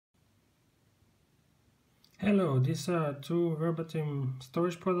Hello, these are two Verbatim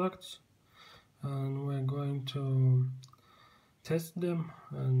storage products, and we're going to test them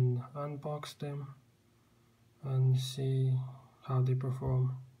and unbox them and see how they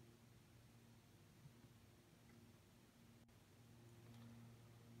perform.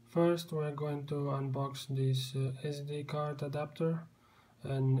 First, we're going to unbox this SD card adapter,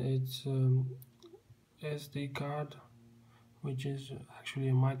 and it's SD card, which is actually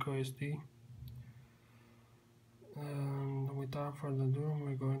a microSD. And without further ado,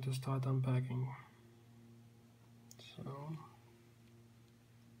 we're going to start unpacking. So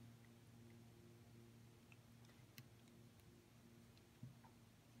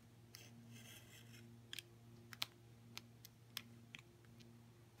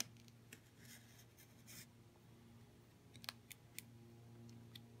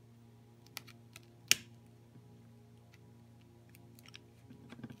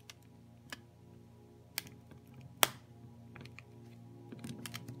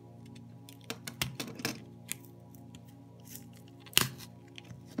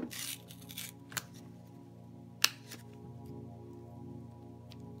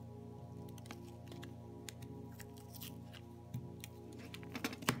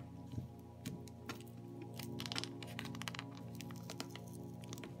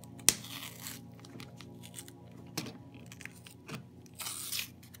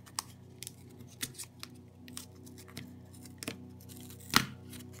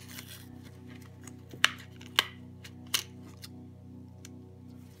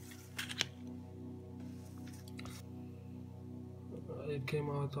it came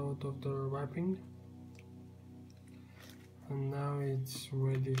out of the wrapping, and now it's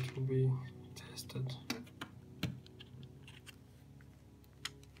ready to be tested.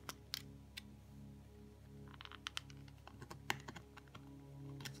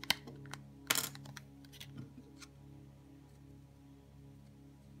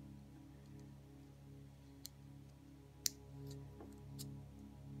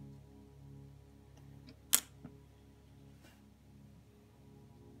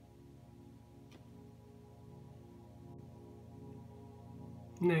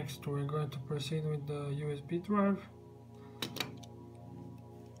 Next, we're going to proceed with the USB drive.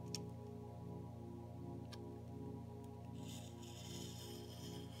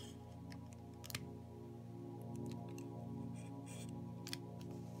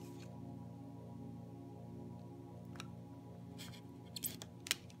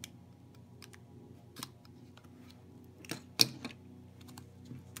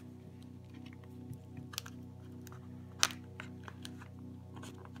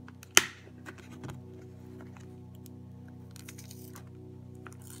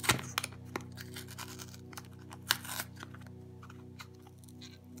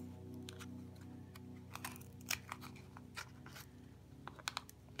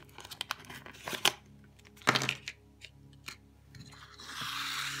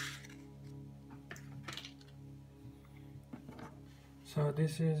 So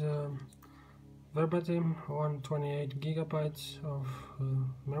this is Verbatim 128 gigabytes of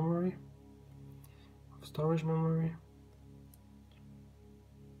memory, storage memory,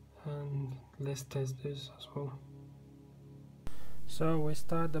 and let's test this as well. So we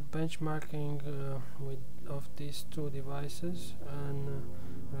start the benchmarking of these two devices, and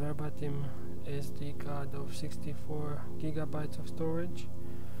Verbatim SD card of 64 gigabytes of storage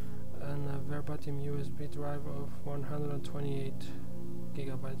and a Verbatim USB drive of 128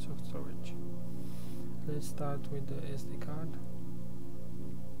 gigabytes of storage. Let's start with the SD card.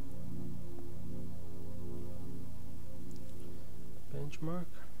 Benchmark.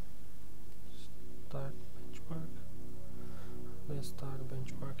 Start benchmark. Let's start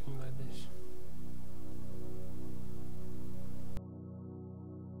benchmarking like this.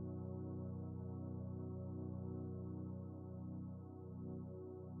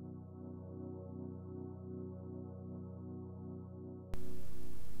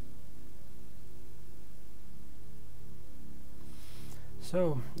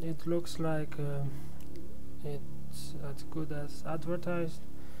 So it looks like it's as good as advertised.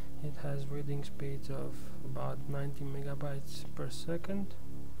 It has reading speeds of about 90 megabytes per second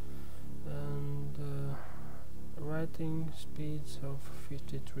and writing speeds of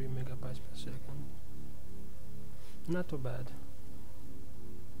 53 megabytes per second. Not too bad.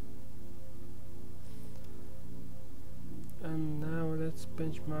 And now let's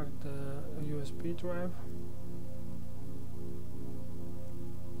benchmark the USB drive.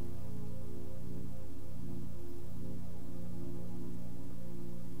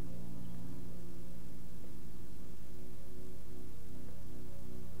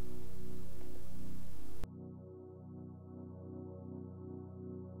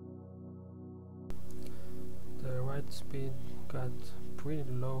 write speed got pretty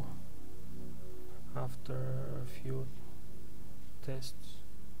low after a few tests,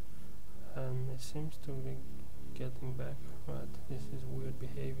 and it seems to be getting back, but this is weird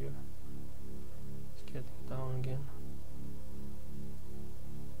behavior. It's getting down again.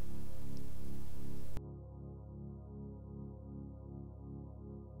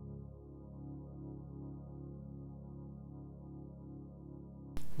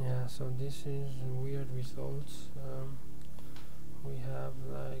 Yeah, so this is weird results. We have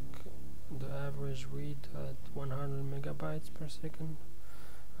like the average read at 100 megabytes per second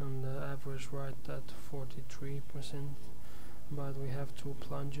and the average write at 43%, but we have two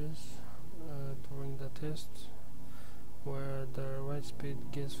plunges during the test where the write speed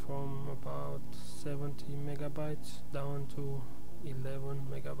gets from about 70 megabytes down to 11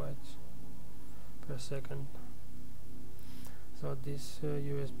 megabytes per second. So this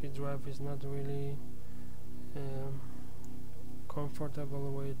USB drive is not really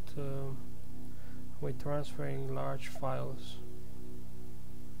comfortable with transferring large files.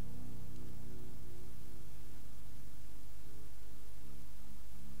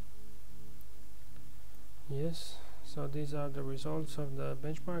 Yes, so these are the results of the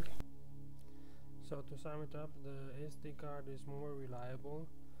benchmarking. So to sum it up, the SD card is more reliable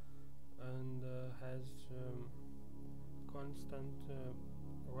and has constant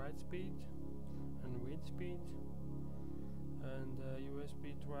write speed and read speed, and the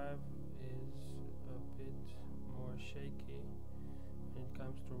USB drive is a bit more shaky when it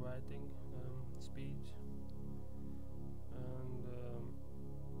comes to writing speed, and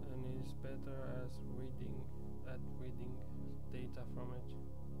is better at reading data from it.